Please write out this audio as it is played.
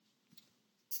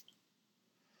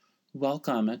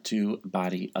Welcome to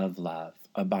Body of Love,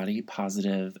 a body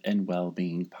positive and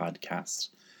well-being podcast.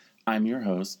 I'm your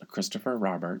host, Christopher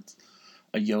Roberts,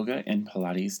 a yoga and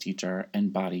Pilates teacher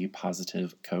and body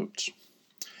positive coach.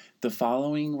 The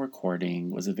following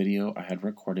recording was a video I had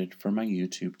recorded for my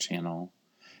YouTube channel,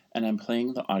 and I'm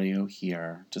playing the audio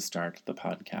here to start the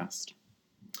podcast.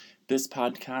 This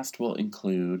podcast will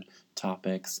include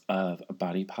topics of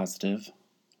body positive,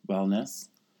 wellness,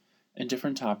 and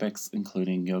different topics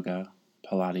including yoga,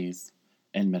 Pilates,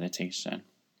 and meditation.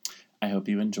 I hope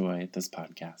you enjoy this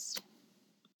podcast.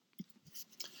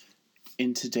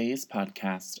 In today's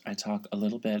podcast, I talk a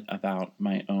little bit about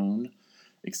my own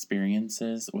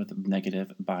experiences with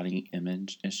negative body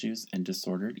image issues and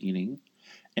disordered eating,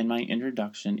 and my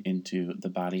introduction into the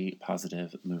body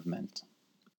positive movement.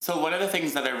 So one of the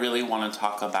things that I really want to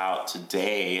talk about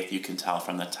today, if you can tell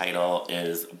from the title,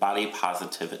 is body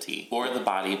positivity or the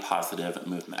body positive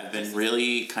movement. I've been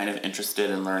really kind of interested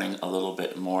in learning a little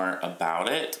bit more about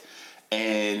it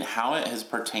and how it has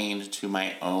pertained to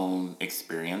my own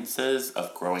experiences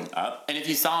of growing up. And if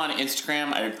you saw on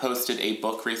Instagram, I posted a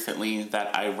book recently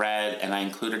that I read, and I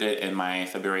included it in my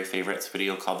February favorites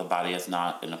video called The Body Is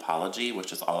Not an Apology,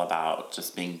 which is all about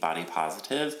just being body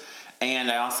positive.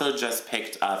 And I also just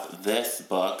picked up this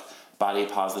book, Body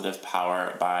Positive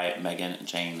Power by Megan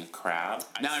Jane Crabb.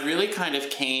 Now, I really kind of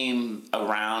came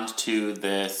around to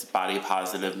this body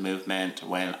positive movement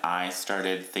when I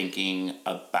started thinking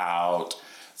about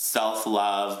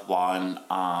self-love.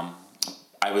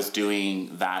 I was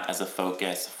doing that as a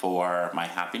focus for my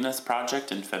happiness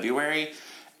project in February,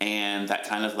 and that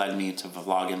kind of led me to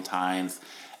Vlogging Times.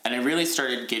 And I really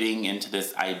started getting into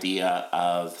this idea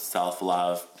of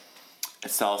self-love,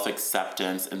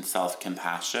 self-acceptance, and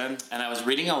self-compassion. And I was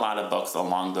reading a lot of books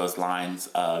along those lines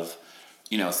of,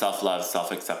 self-love,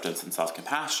 self-acceptance, and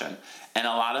self-compassion. And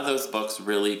a lot of those books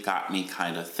really got me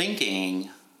kind of thinking.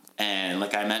 And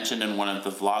like I mentioned in one of the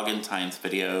Vlogging Times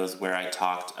videos where I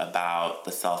talked about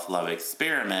the self-love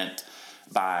experiment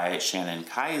by Shannon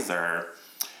Kaiser,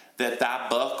 that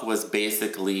book was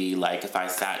basically like if I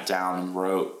sat down and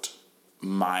wrote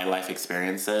my life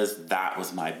experiences, that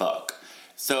was my book.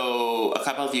 So a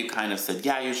couple of you kind of said,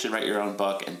 yeah, you should write your own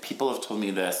book. And people have told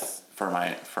me this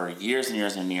for years and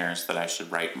years and years that I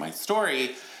should write my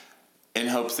story in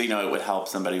hopes, it would help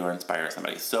somebody or inspire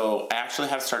somebody. So I actually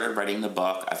have started writing the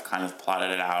book. I've kind of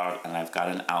plotted it out and I've got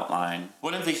an outline.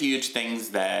 One of the huge things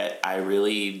that I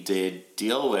really did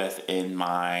deal with in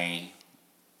my,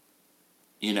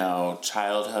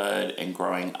 childhood and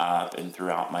growing up and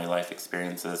throughout my life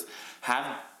experiences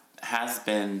has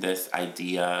been this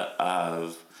idea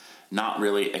of not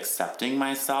really accepting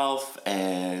myself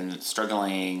and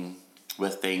struggling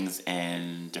with things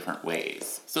in different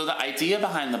ways. So the idea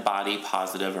behind the body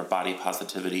positive or body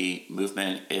positivity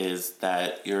movement is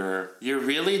that you're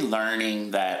really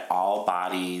learning that all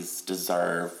bodies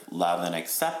deserve love and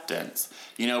acceptance.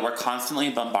 We're constantly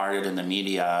bombarded in the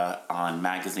media, on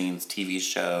magazines, TV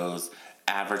shows,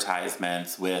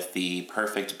 advertisements with the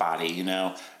perfect body.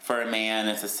 For a man,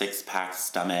 it's a six-pack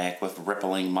stomach with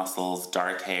rippling muscles,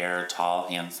 dark hair, tall,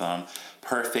 handsome,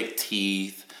 perfect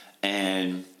teeth.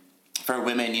 And for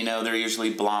women, they're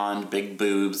usually blonde, big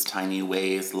boobs, tiny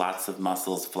waist, lots of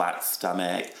muscles, flat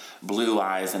stomach, blue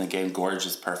eyes, and again,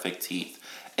 gorgeous, perfect teeth.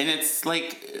 And it's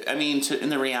like, in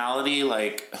the reality,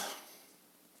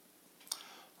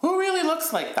 who really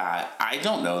looks like that? I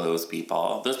don't know those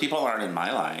people. Those people aren't in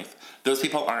my life. Those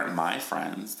people aren't my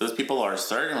friends. Those people are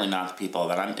certainly not the people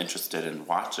that I'm interested in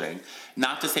watching.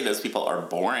 Not to say those people are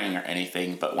boring or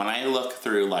anything, but when I look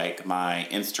through my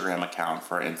Instagram account,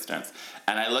 for instance,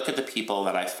 and I look at the people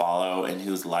that I follow and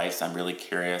whose lives I'm really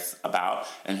curious about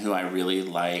and who I really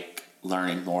like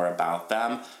learning more about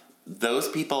them, those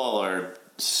people are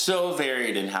so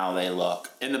varied in how they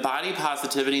look. And the body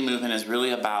positivity movement is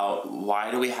really about, why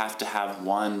do we have to have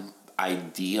one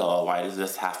ideal? Why does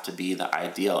this have to be the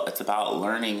ideal? It's about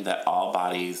learning that all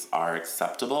bodies are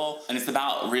acceptable. And it's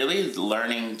about really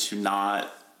learning to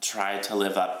not try to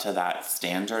live up to that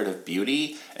standard of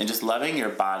beauty and just loving your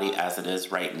body as it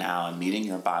is right now and meeting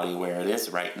your body where it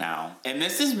is right now. And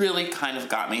this has really kind of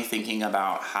got me thinking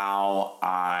about how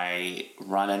I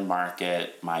run and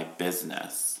market my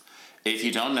business. If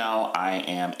you don't know, I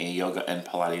am a yoga and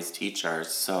Pilates teacher,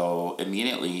 so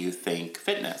immediately you think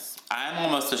fitness. I'm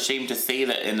almost ashamed to say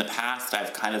that in the past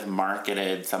I've kind of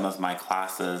marketed some of my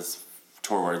classes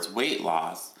towards weight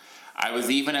loss. I was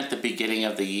even at the beginning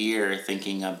of the year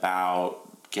thinking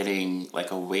about getting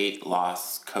a weight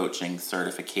loss coaching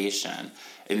certification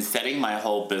and setting my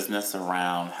whole business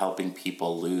around helping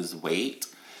people lose weight.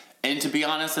 And to be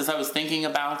honest, as I was thinking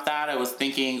about that, I was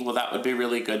thinking, well, that would be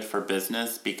really good for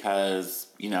business because,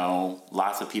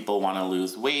 lots of people want to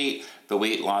lose weight. The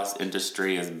weight loss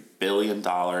industry is $1 billion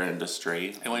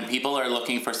industry. And when people are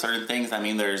looking for certain things,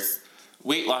 there's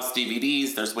weight loss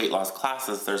DVDs, there's weight loss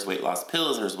classes, there's weight loss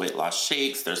pills, there's weight loss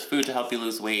shakes, there's food to help you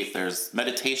lose weight, there's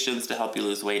meditations to help you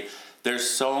lose weight. There's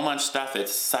so much stuff.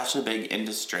 It's such a big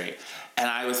industry. And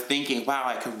I was thinking, wow,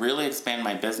 I could really expand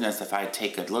my business if I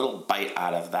take a little bite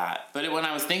out of that. But when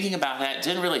I was thinking about that, it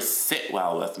didn't really sit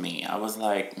well with me. I was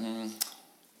like,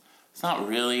 it's not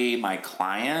really my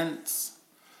clients.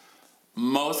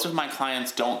 Most of my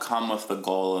clients don't come with the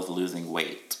goal of losing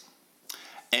weight.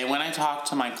 And when I talk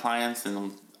to my clients,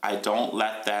 and I don't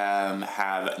let them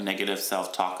have negative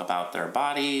self-talk about their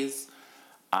bodies,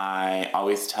 I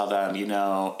always tell them,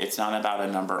 it's not about a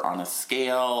number on a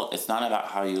scale. It's not about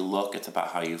how you look. It's about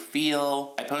how you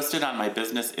feel. I posted on my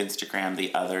business Instagram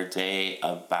the other day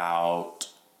about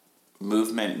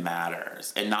movement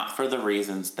matters, and not for the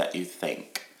reasons that you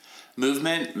think.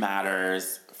 Movement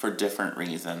matters for different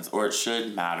reasons, or it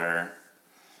should matter.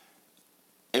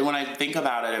 And when I think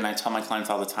about it, and I tell my clients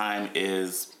all the time,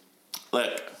 is,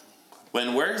 look,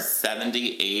 when we're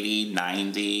 70, 80,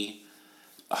 90,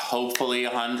 hopefully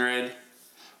 100,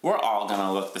 we're all going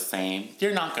to look the same.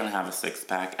 You're not going to have a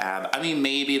six-pack ab.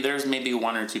 There's maybe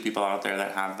one or two people out there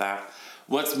that have that.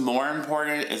 What's more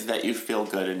important is that you feel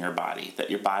good in your body, that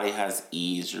your body has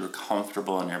ease, you're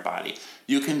comfortable in your body.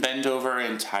 You can bend over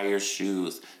and tie your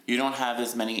shoes. You don't have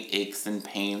as many aches and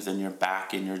pains in your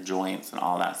back and your joints and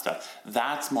all that stuff.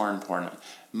 That's more important.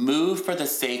 Move for the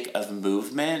sake of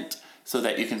movement so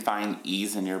that you can find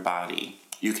ease in your body.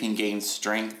 You can gain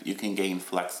strength, you can gain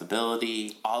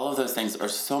flexibility. All of those things are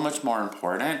so much more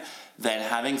important than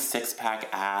having six-pack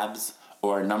abs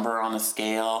or a number on a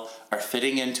scale or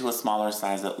fitting into a smaller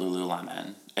size at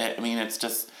Lululemon. It's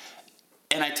just,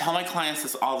 and I tell my clients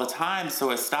this all the time,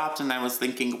 so I stopped and I was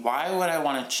thinking, why would I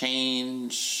want to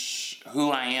change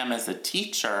who I am as a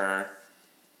teacher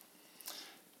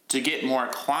to get more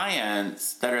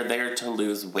clients that are there to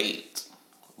lose weight?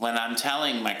 When I'm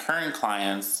telling my current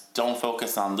clients, don't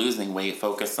focus on losing weight,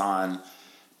 focus on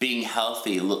being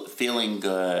healthy, feeling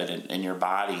good in your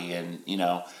body, and,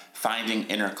 finding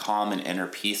inner calm and inner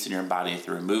peace in your body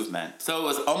through movement. So it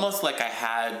was almost like I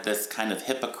had this kind of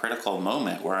hypocritical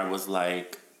moment where I was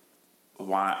like,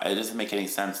 why? It doesn't make any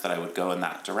sense that I would go in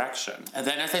that direction. And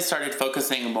then as I started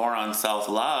focusing more on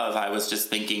self-love, I was just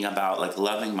thinking about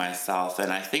loving myself.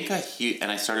 And I think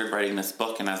I started writing this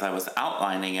book, and as I was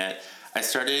outlining it,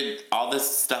 all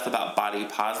this stuff about body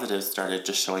positive started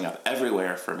just showing up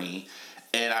everywhere for me.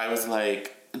 And I was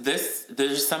like,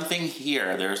 there's something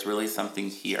here. There's really something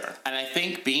here. And I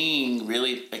think being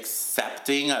really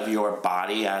accepting of your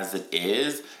body as it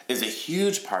is a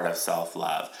huge part of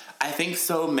self-love. I think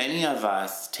so many of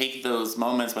us take those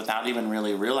moments without even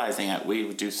really realizing it.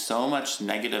 We do so much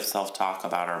negative self-talk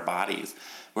about our bodies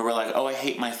where we're like, oh, I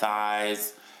hate my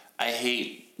thighs. I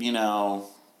hate,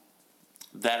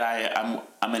 that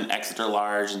I'm an extra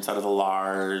large instead of a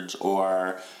large,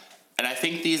 and I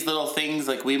think these little things,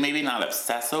 we maybe not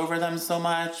obsess over them so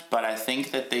much, but I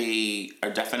think that they are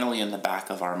definitely in the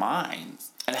back of our minds.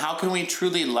 And how can we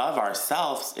truly love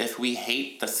ourselves if we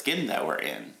hate the skin that we're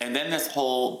in? And then this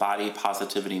whole body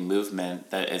positivity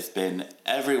movement that has been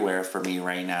everywhere for me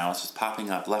right now, it's just popping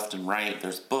up left and right.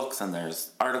 There's books and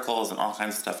there's articles and all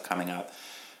kinds of stuff coming up.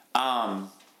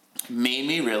 Made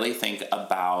me really think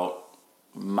about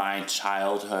my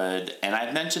childhood, and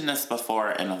I've mentioned this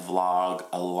before in a vlog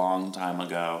a long time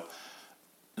ago,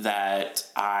 that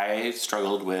I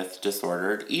struggled with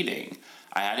disordered eating.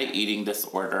 I had an eating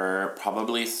disorder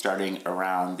probably starting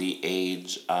around the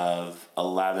age of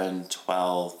 11,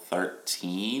 12,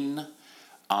 13,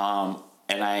 and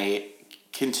I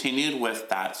continued with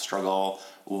that struggle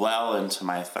well into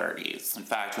my 30s. In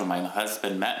fact, when my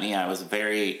husband met me, I was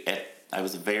very at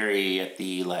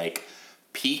the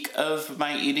peak of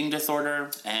my eating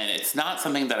disorder, and it's not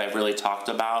something that I've really talked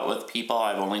about with people.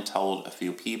 I've only told a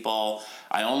few people.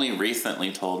 I only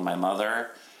recently told my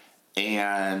mother,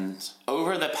 and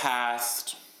over the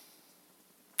past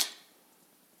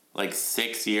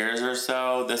 6 years or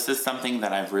so, this is something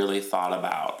that I've really thought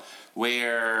about,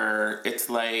 where it's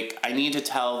I need to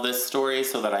tell this story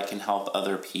so that I can help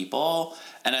other people.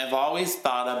 And I've always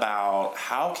thought about,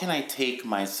 how can I take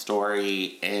my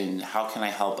story and how can I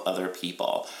help other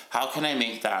people? How can I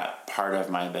make that part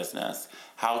of my business?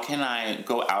 How can I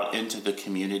go out into the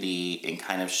community and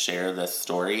kind of share this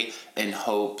story in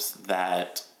hopes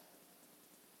that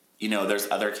there's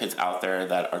other kids out there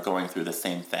that are going through the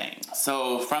same thing.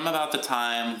 So from about the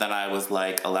time that I was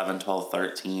 11, 12,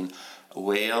 13,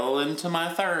 well into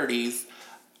my 30s,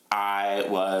 I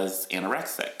was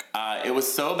anorexic. It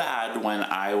was so bad when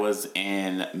I was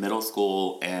in middle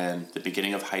school and the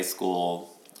beginning of high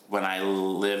school, when I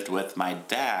lived with my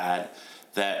dad,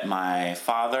 that my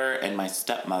father and my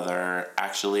stepmother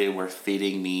actually were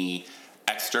feeding me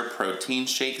extra protein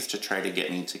shakes to try to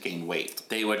get me to gain weight.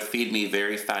 They would feed me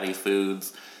very fatty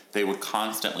foods. They would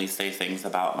constantly say things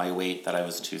about my weight, that I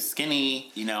was too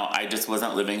skinny. I just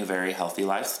wasn't living a very healthy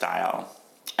lifestyle.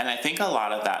 And I think a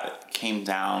lot of that came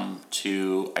down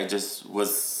to I just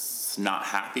was not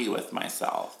happy with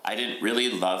myself. I didn't really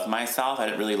love myself. I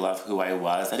didn't really love who I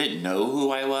was. I didn't know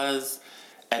who I was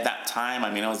at that time.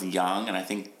 I was young, and I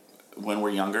think when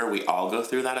we're younger, we all go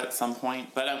through that at some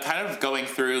point. But I'm kind of going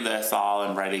through this all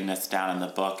and writing this down in the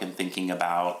book and thinking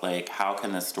about, how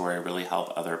can this story really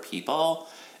help other people?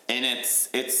 And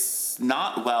it's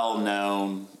not well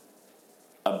known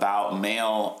about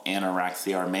male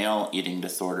anorexia or male eating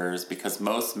disorders because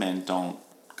most men don't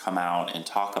come out and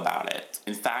talk about it.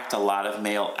 In fact, a lot of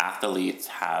male athletes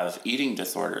have eating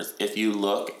disorders. If you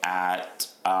look at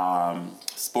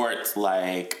sports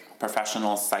like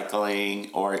professional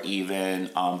cycling or even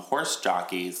horse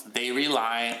jockeys, they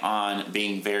rely on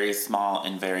being very small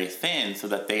and very thin so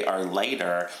that they are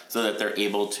lighter, so that they're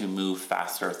able to move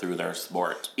faster through their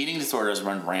sport. Eating disorders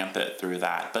run rampant through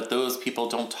that, but those people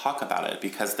don't talk about it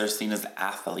because they're seen as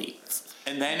athletes.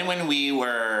 And then when we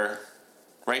were,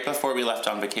 right before we left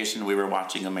on vacation, we were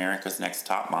watching America's Next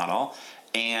Top Model,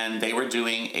 and they were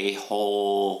doing a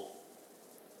whole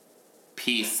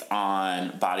piece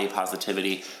on body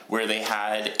positivity where they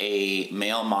had a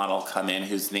male model come in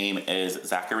whose name is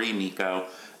Zachary Miko,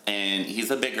 and he's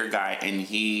a bigger guy, and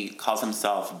he calls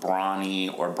himself Brawny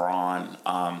or Brawn,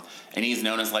 and he's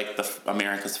known as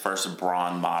America's first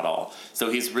brawn model. So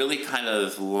he's really kind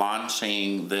of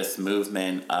launching this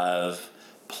movement of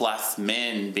plus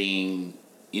men being,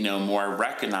 more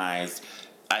recognized.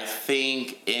 I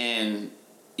think in,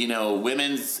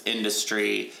 women's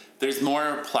industry, there's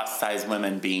more plus-size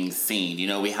women being seen.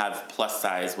 We have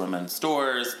plus-size women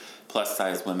stores,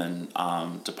 plus-size women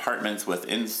departments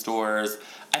within stores.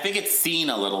 I think it's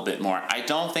seen a little bit more. I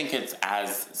don't think it's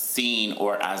as seen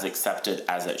or as accepted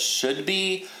as it should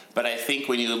be, but I think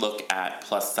when you look at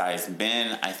plus-size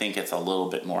men, I think it's a little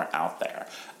bit more out there.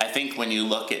 I think when you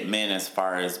look at men as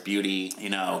far as beauty,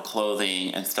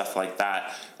 clothing and stuff like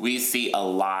that, we see a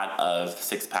lot of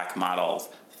six-pack models,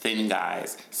 thin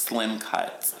guys, slim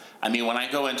cuts. When I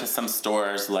go into some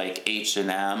stores like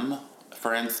H&M,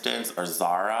 for instance, or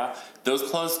Zara, those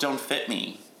clothes don't fit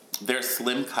me. They're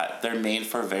slim cut. They're made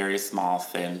for very small,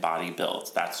 thin body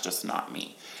builds. That's just not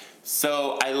me.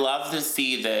 So I love to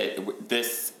see that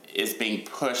this is being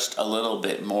pushed a little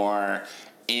bit more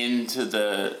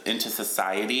into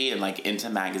society and into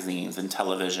magazines and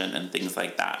television and things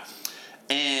like that.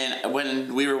 And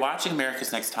when we were watching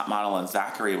America's Next Top Model and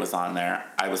Zachary was on there,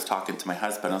 I was talking to my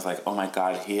husband. I was like, oh my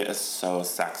God, he is so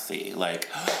sexy.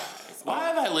 Why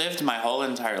have I lived my whole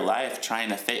entire life trying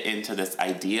to fit into this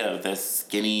idea of this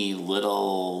skinny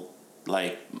little,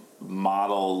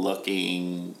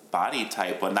 model-looking body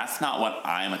type when that's not what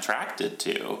I'm attracted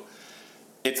to?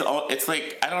 It's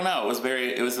I don't know, it was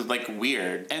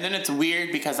weird. And then it's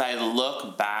weird because I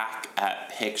look back at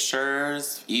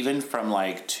pictures, even from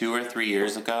 2 or 3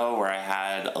 years ago where I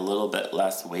had a little bit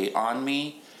less weight on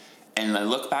me. And I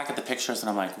look back at the pictures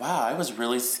and I'm like, wow, I was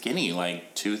really skinny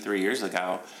 2-3 years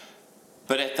ago.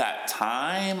 But at that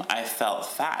time, I felt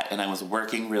fat and I was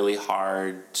working really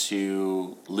hard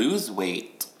to lose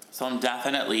weight. So I'm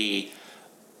definitely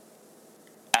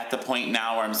at the point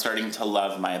now where I'm starting to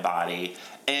love my body.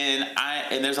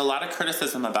 And there's a lot of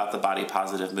criticism about the body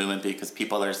positive movement because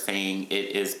people are saying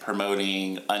it is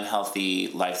promoting unhealthy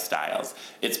lifestyles.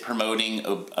 It's promoting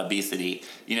obesity.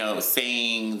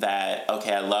 Saying that,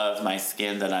 okay, I love my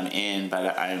skin that I'm in,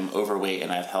 but I'm overweight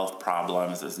and I have health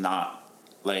problems is not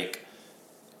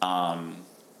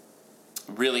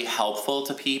really helpful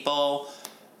to people.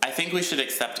 I think we should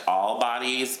accept all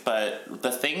bodies, but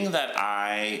the thing that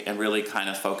I am really kind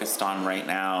of focused on right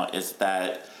now is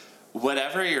that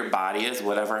whatever your body is,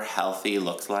 whatever healthy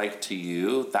looks like to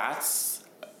you, that's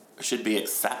should be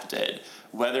accepted.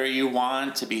 Whether you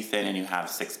want to be thin and you have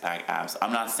six-pack abs,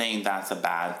 I'm not saying that's a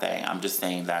bad thing. I'm just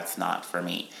saying that's not for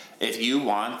me. If you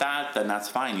want that, then that's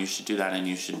fine. You should do that and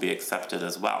you should be accepted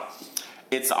as well.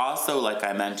 It's also, like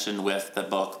I mentioned with the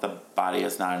book, The Body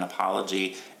is Not an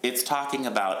Apology, it's talking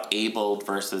about abled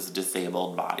versus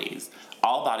disabled bodies.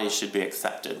 All bodies should be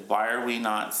accepted. Why are we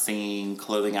not seeing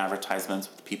clothing advertisements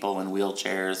with people in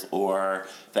wheelchairs or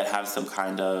that have some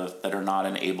that are not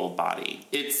an able body?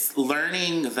 It's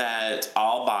learning that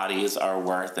all bodies are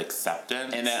worth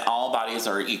acceptance and that all bodies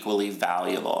are equally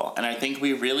valuable. And I think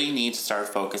we really need to start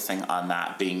focusing on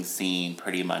that being seen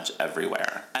pretty much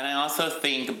everywhere. And I also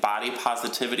think body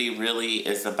positivity really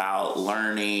is about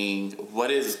learning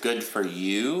what is good for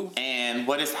you and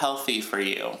what is healthy for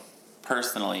you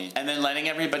personally, and then letting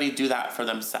everybody do that for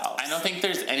themselves. I don't think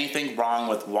there's anything wrong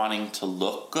with wanting to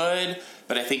look good,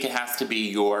 but I think it has to be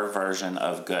your version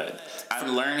of good.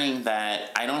 I'm learning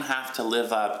that I don't have to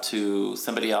live up to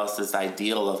somebody else's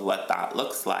ideal of what that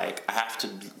looks like. I have to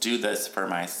do this for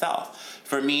myself.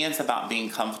 For me, it's about being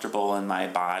comfortable in my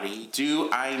body. Do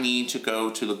I need to go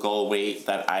to the goal weight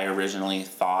that I originally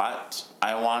thought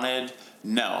I wanted?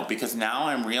 No, because now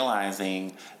I'm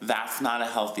realizing that's not a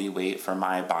healthy weight for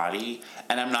my body,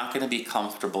 and I'm not going to be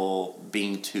comfortable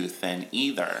being too thin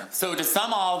either. So to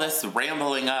sum all this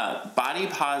rambling up, body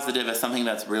positive is something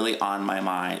that's really on my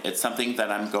mind. It's something that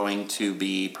I'm going to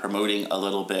be promoting a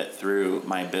little bit through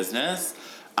my business.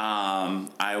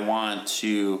 I want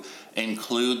to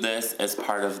include this as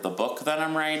part of the book that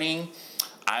I'm writing.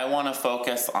 I want to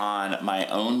focus on my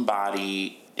own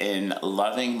body, in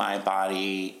loving my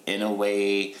body in a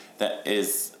way that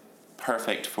is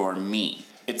perfect for me.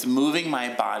 It's moving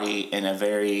my body in a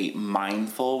very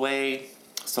mindful way.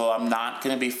 So I'm not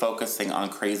going to be focusing on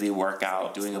crazy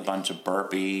workout, doing a bunch of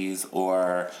burpees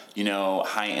or,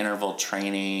 high interval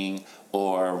training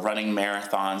or running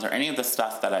marathons or any of the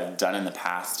stuff that I've done in the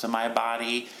past to my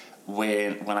body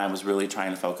when I was really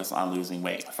trying to focus on losing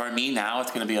weight. For me now,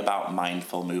 it's going to be about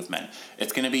mindful movement.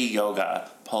 It's going to be yoga,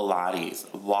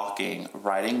 Pilates, walking,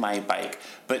 riding my bike,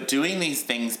 but doing these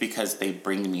things because they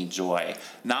bring me joy.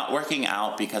 Not working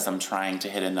out because I'm trying to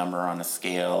hit a number on a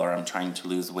scale or I'm trying to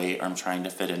lose weight or I'm trying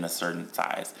to fit in a certain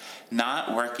size.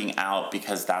 Not working out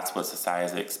because that's what society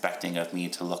is expecting of me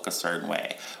to look a certain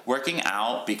way. Working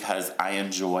out because I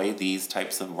enjoy these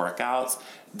types of workouts,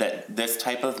 that this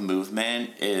type of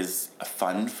movement is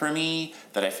fun for me,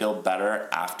 that I feel better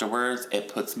afterwards. It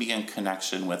puts me in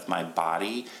connection with my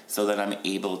body so that I'm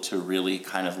able to really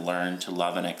kind of learn to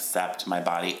love and accept my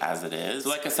body as it is. So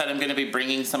like I said, I'm going to be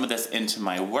bringing some of this into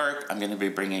my work. I'm going to be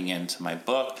bringing it into my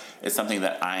book. It's something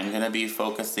that I'm going to be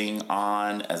focusing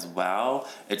on as well.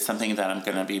 It's something that I'm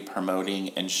going to be promoting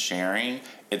and sharing.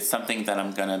 It's something that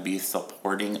I'm going to be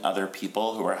supporting other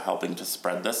people who are helping to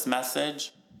spread this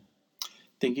message.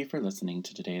 Thank you for listening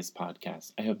to today's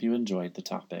podcast. I hope you enjoyed the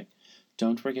topic.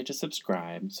 Don't forget to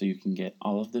subscribe so you can get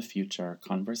all of the future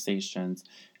conversations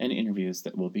and interviews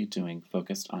that we'll be doing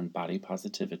focused on body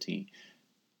positivity.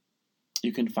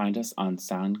 You can find us on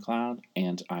SoundCloud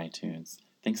and iTunes.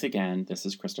 Thanks again. This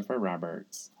is Christopher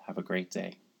Roberts. Have a great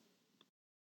day.